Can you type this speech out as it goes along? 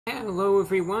Hello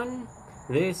everyone,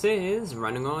 this is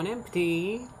Running on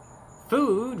Empty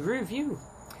Food Review.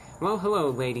 Well,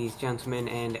 hello ladies, gentlemen,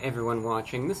 and everyone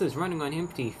watching. This is Running on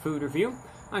Empty Food Review.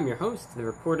 I'm your host, the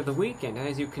Report of the Week, and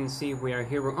as you can see, we are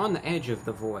here. We're on the edge of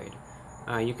the void.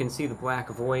 You can see the black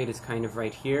void is kind of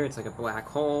right here. It's like a black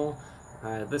hole.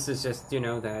 This is just,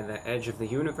 the edge of the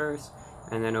universe.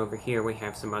 And then over here we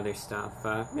have some other stuff.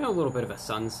 A little bit of a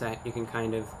sunset. You can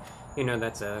kind of,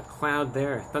 that's a cloud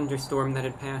there, a thunderstorm that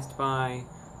had passed by.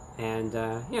 And,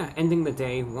 ending the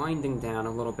day, winding down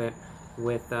a little bit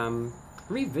with,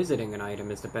 revisiting an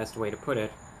item is the best way to put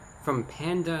it, from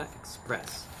Panda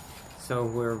Express. So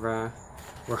we're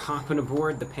hopping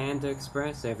aboard the Panda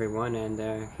Express, everyone,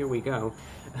 and here we go.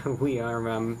 We are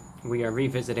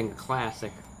revisiting a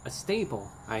classic, a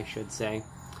staple, I should say.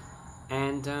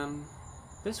 And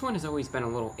this one has always been a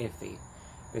little iffy.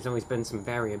 There's always been some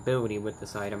variability with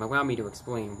this item. Allow me to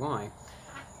explain why.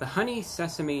 The Honey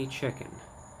Sesame Chicken.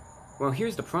 Well,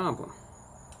 here's the problem.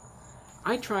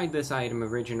 I tried this item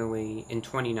originally in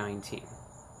 2019.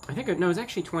 It was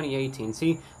actually 2018.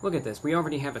 See, look at this. We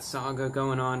already have a saga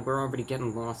going on. We're already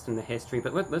getting lost in the history.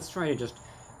 But let's try to just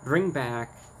bring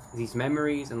back these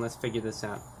memories and let's figure this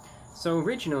out. So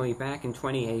originally, back in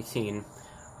 2018,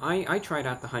 I tried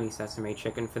out the Honey Sesame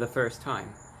Chicken for the first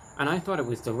time. And I thought it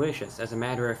was delicious. As a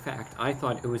matter of fact, I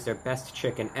thought it was their best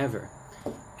chicken ever.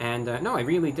 And no, I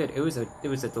really did. It was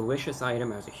a delicious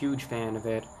item. I was a huge fan of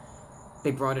it.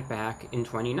 They brought it back in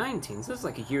 2019. So this is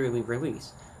like a yearly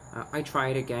release. I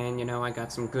tried again, I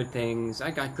got some good things.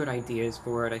 I got good ideas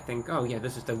for it. I think, oh yeah,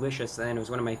 this is delicious then. It was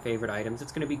one of my favorite items.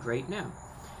 It's going to be great now.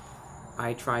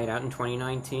 I tried it out in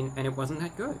 2019, and it wasn't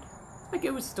that good. Like,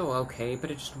 it was still okay,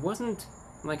 but it just wasn't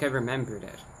like I remembered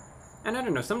it. And I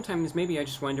don't know, sometimes maybe I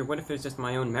just wonder, what if it's just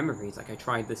my own memories? Like, I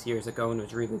tried this years ago and it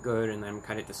was really good, and then I'm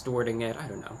kind of distorting it. I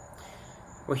don't know.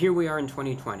 Well, here we are in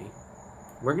 2020.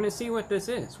 We're going to see what this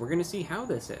is. We're going to see how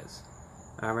this is.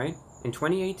 Alright? In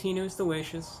 2018, it was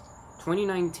delicious.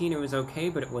 2019, it was okay,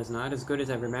 but it was not as good as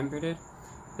I remembered it.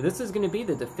 But this is going to be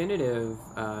the definitive,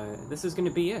 this is going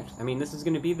to be it. I mean, this is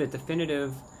going to be the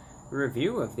definitive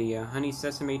review of the Honey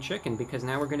Sesame Chicken, because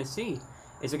now we're going to see,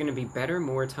 is it going to be better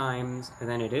more times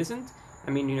than it isn't? I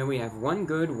mean, we have one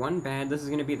good, one bad. This is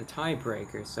going to be the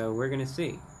tiebreaker, so we're going to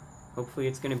see. Hopefully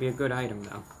it's going to be a good item,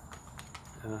 though.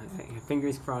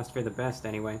 Fingers crossed for the best,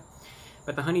 anyway.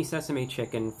 But the Honey Sesame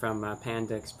Chicken from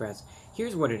Panda Express,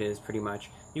 here's what it is, pretty much.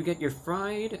 You get your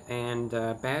fried and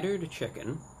battered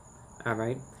chicken,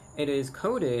 alright? It is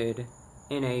coated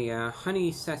in a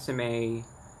honey sesame,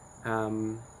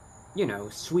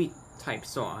 sweet-type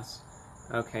sauce.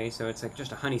 Okay, so it's like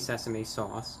just a honey sesame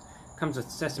sauce. Comes with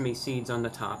sesame seeds on the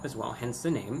top as well, hence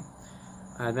the name.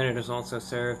 Then it is also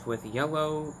served with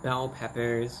yellow bell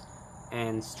peppers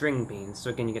and string beans.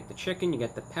 So again, you get the chicken, you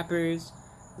get the peppers,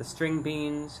 the string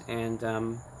beans, and,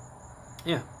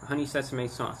 honey sesame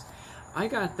sauce. I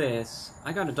got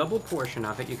a double portion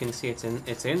of it. You can see it's in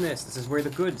this. This is where the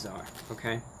goods are,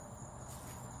 okay?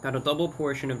 Got a double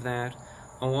portion of that,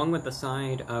 along with the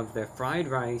side of the fried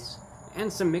rice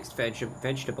and some mixed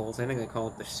vegetables. I think they call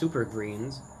it the super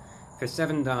greens, for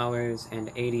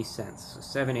 $7.80. So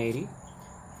 $7.80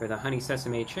 for the Honey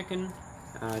Sesame Chicken,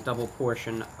 double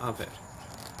portion of it.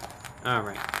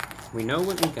 Alright, we know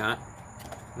what we got.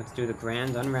 Let's do the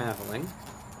grand unraveling.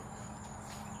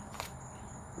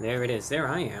 There it is. There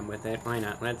I am with it. Why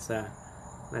not? Let's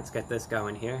get this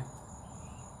going here.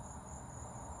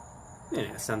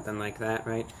 Something like that,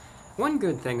 right? One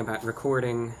good thing about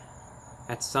recording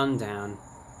at sundown,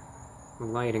 the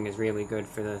lighting is really good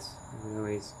for this. You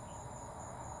always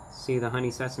see the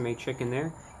Honey Sesame Chicken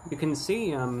there. You can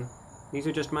see, these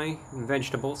are just my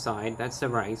vegetable side. That's the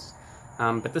rice.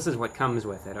 But this is what comes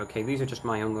with it, okay? These are just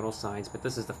my own little sides, but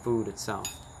this is the food itself.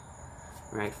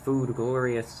 Right? Food,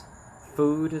 glorious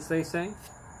food, as they say.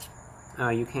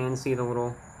 You can see the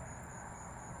little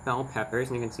bell peppers,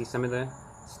 and you can see some of the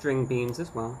string beans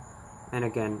as well. And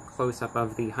again, close-up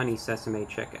of the Honey Sesame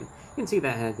Chicken. You can see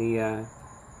that the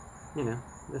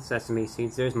sesame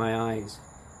seeds. There's my eyes.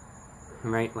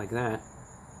 Right, like that.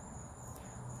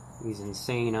 These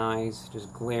insane eyes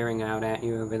just glaring out at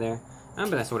you over there.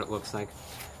 But that's what it looks like.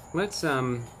 Let's,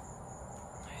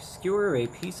 skewer a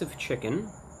piece of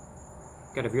chicken.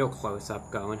 Got a real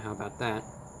close-up going, how about that?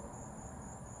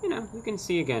 You can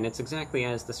see again, it's exactly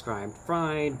as described.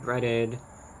 Fried, breaded,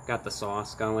 got the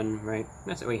sauce going, right?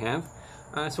 That's what we have.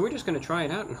 So we're just going to try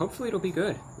it out, and hopefully it'll be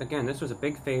good. Again, this was a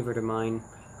big favorite of mine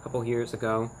a couple years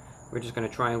ago. We're just going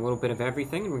to try a little bit of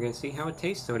everything, and we're going to see how it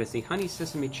tastes. So it is the Honey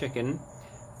Sesame Chicken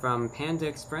from Panda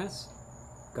Express,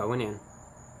 going in.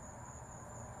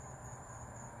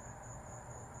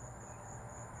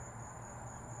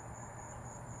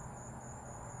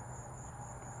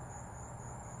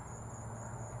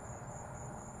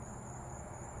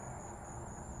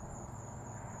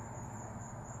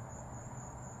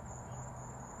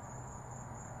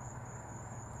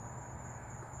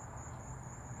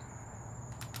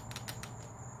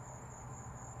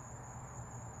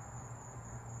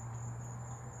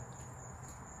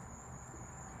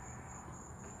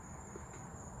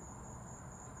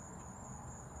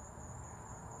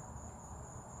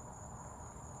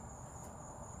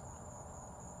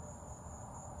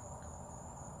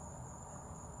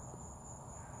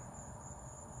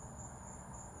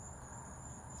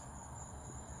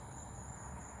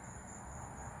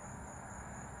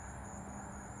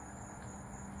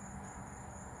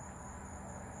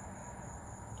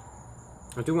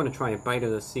 I do want to try a bite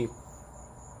of the sea.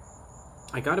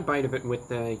 I got a bite of it with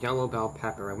the yellow bell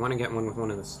pepper. I want to get one with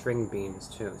one of the string beans,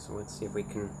 too. So let's see if we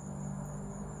can...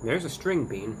 There's a string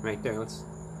bean right there. Let's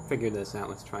figure this out.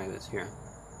 Let's try this here.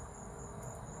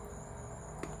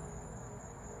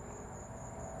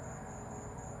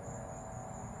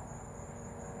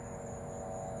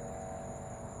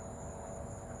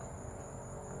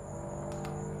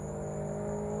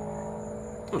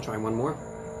 I'll try one more.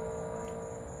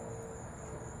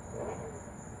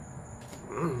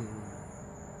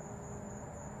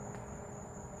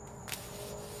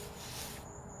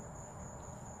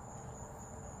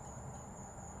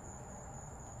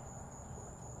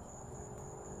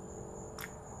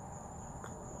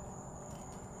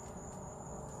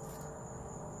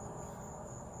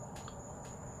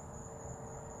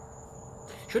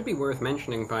 Should be worth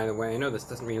mentioning, by the way, I know this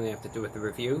doesn't really have to do with the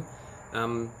review,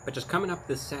 but just coming up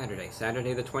this Saturday,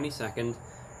 Saturday the 22nd,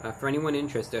 for anyone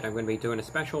interested, I'm going to be doing a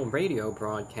special radio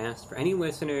broadcast for any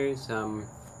listeners,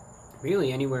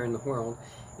 really anywhere in the world.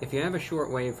 If you have a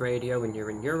shortwave radio and you're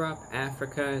in Europe,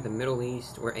 Africa, the Middle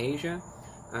East, or Asia,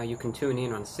 you can tune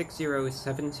in on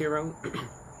 6070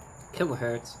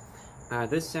 kilohertz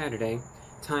this Saturday.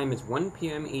 Time is 1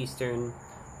 p.m. Eastern.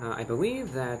 I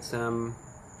believe that's,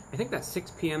 I think that's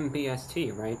 6 p.m.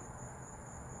 BST, right?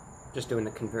 Just doing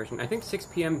the conversion. I think 6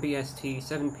 p.m. BST,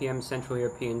 7 p.m. Central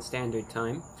European Standard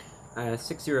Time,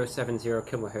 6070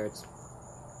 kilohertz.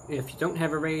 If you don't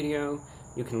have a radio,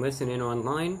 you can listen in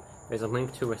online. There's a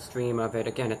link to a stream of it,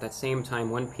 again, at that same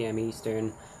time, 1 p.m.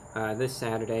 Eastern, this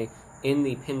Saturday, in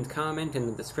the pinned comment in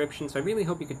the description. So I really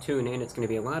hope you could tune in. It's going to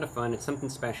be a lot of fun. It's something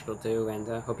special to do, and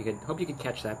hope you could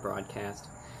catch that broadcast.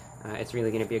 It's really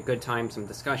going to be a good time, some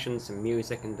discussions, some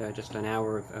music, and just an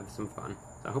hour of some fun.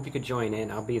 So I hope you could join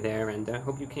in. I'll be there, and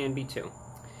hope you can be too.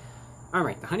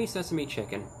 Alright, the Honey Sesame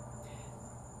Chicken.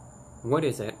 What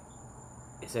is it?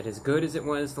 Is it as good as it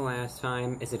was the last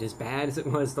time? Is it as bad as it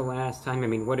was the last time? I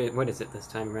mean, what is it this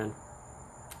time around?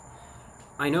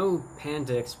 I know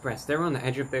Panda Express, they're on the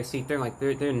edge of their seat.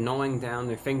 They're gnawing down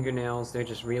their fingernails. They're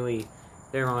just really,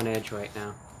 they're on edge right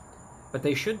now. But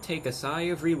they should take a sigh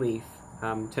of relief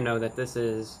to know that this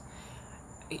is...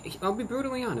 I'll be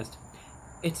brutally honest.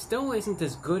 It still isn't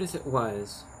as good as it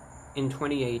was in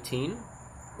 2018,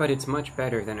 but it's much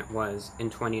better than it was in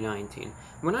 2019.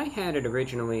 When I had it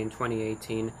originally in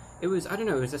 2018, it was, I don't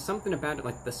know, it was just something about it,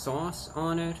 like the sauce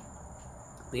on it,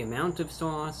 the amount of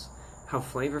sauce, how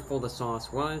flavorful the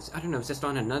sauce was. I don't know, it was just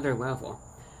on another level.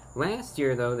 Last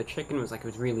year, though, the chicken was like, it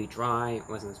was really dry, it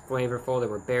wasn't as flavorful, there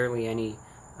were barely any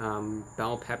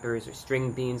bell peppers or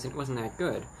string beans, and it wasn't that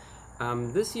good.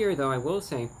 This year, though, I will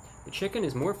say, the chicken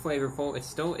is more flavorful.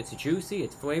 It's juicy,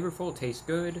 it's flavorful, it tastes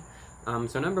good.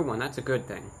 So number one, that's a good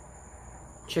thing.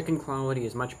 Chicken quality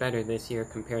is much better this year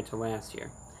compared to last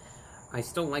year. I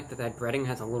still like that breading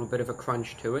has a little bit of a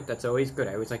crunch to it. That's always good.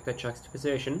 I always like that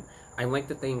juxtaposition. I like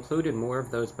that they included more of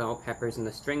those bell peppers and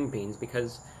the string beans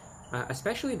because,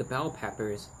 especially the bell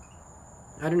peppers,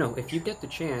 I don't know, if you get the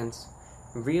chance,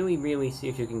 really, really see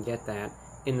if you can get that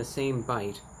in the same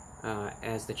bite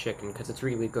as the chicken, because it's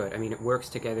really good. I mean, it works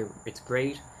together, it's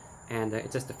great, and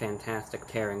it's just a fantastic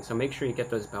pairing. So make sure you get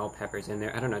those bell peppers in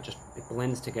there. I don't know, just it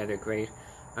blends together great.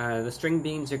 The string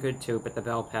beans are good too, but the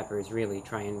bell peppers, really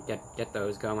try and get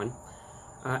those going.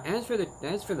 As for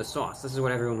the sauce, this is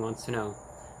what everyone wants to know.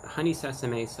 The honey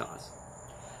sesame sauce.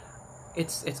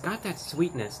 It's got that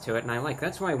sweetness to it, and I like.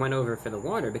 That's why I went over for the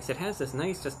water, because it has this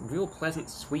nice, just real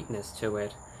pleasant sweetness to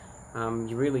it.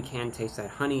 You really can taste that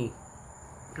honey,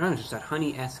 I don't know, just that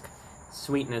honey-esque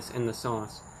sweetness in the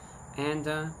sauce. And,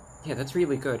 yeah, that's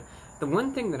really good. The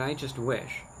one thing that I just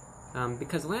wish,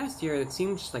 because last year it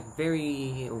seemed just, like,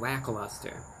 very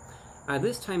lackluster.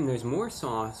 This time there's more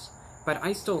sauce, but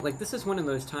I still, like, this is one of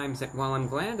those times that while I'm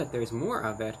glad that there's more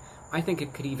of it, I think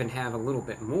it could even have a little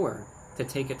bit more to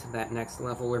take it to that next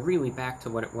level. We're really back to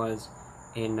what it was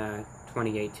in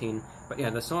 2018. But yeah,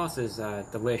 the sauce is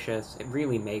delicious. It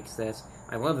really makes this.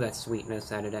 I love that sweetness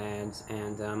that it adds,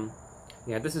 and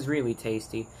yeah, this is really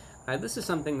tasty. This is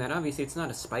something that, obviously, it's not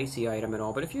a spicy item at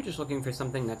all, but if you're just looking for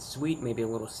something that's sweet, maybe a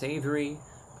little savory,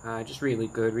 just really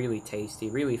good, really tasty,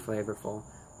 really flavorful,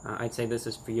 I'd say this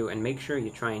is for you, and make sure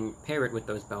you try and pair it with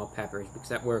those bell peppers, because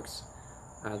that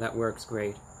works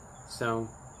great. So,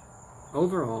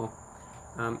 overall,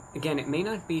 again, it may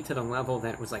not be to the level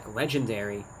that was, like,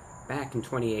 legendary back in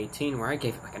 2018, where I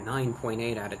gave it, like, a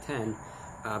 9.8 out of 10,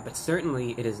 but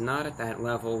certainly it is not at that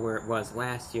level where it was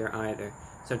last year either.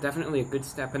 So definitely a good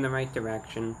step in the right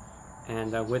direction,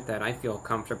 and with that, I feel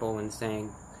comfortable in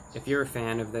saying, if you're a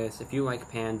fan of this, if you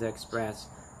like Panda Express,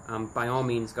 by all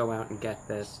means go out and get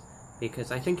this.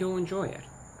 because I think you'll enjoy it.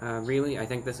 Really, I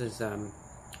think this is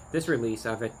this release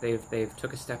of it. They've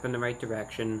took a step in the right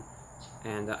direction,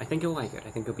 and I think you'll like it.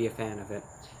 I think you'll be a fan of it.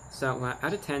 So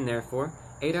out of 10, therefore,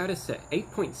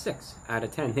 8.6 out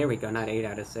of 10. There we go, not 8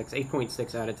 out of 6.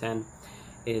 8.6 out of 10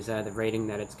 is the rating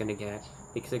that it's going to get,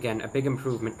 because again, a big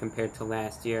improvement compared to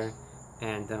last year.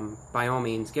 And by all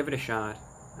means, give it a shot.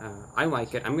 I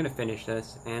like it. I'm going to finish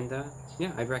this, and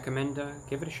yeah, I'd recommend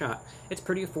give it a shot. It's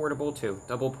pretty affordable too.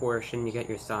 Double portion, you get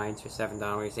your sides for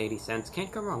 $7.80.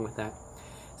 Can't go wrong with that.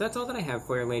 So that's all that I have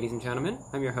for you, ladies and gentlemen.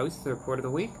 I'm your host, the Report of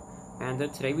the Week, and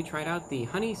today we tried out the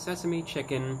Honey Sesame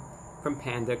Chicken from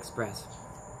Panda Express.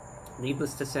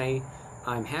 Needless to say,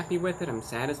 I'm happy with it, I'm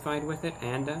satisfied with it,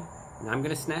 and I'm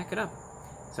going to snack it up.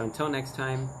 So until next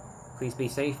time, please be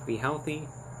safe, be healthy,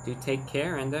 do take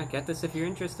care, and get this if you're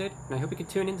interested. And I hope you can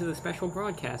tune into the special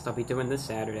broadcast I'll be doing this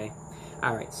Saturday.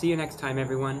 Alright, see you next time,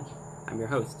 everyone. I'm your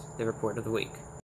host, the Report of the Week.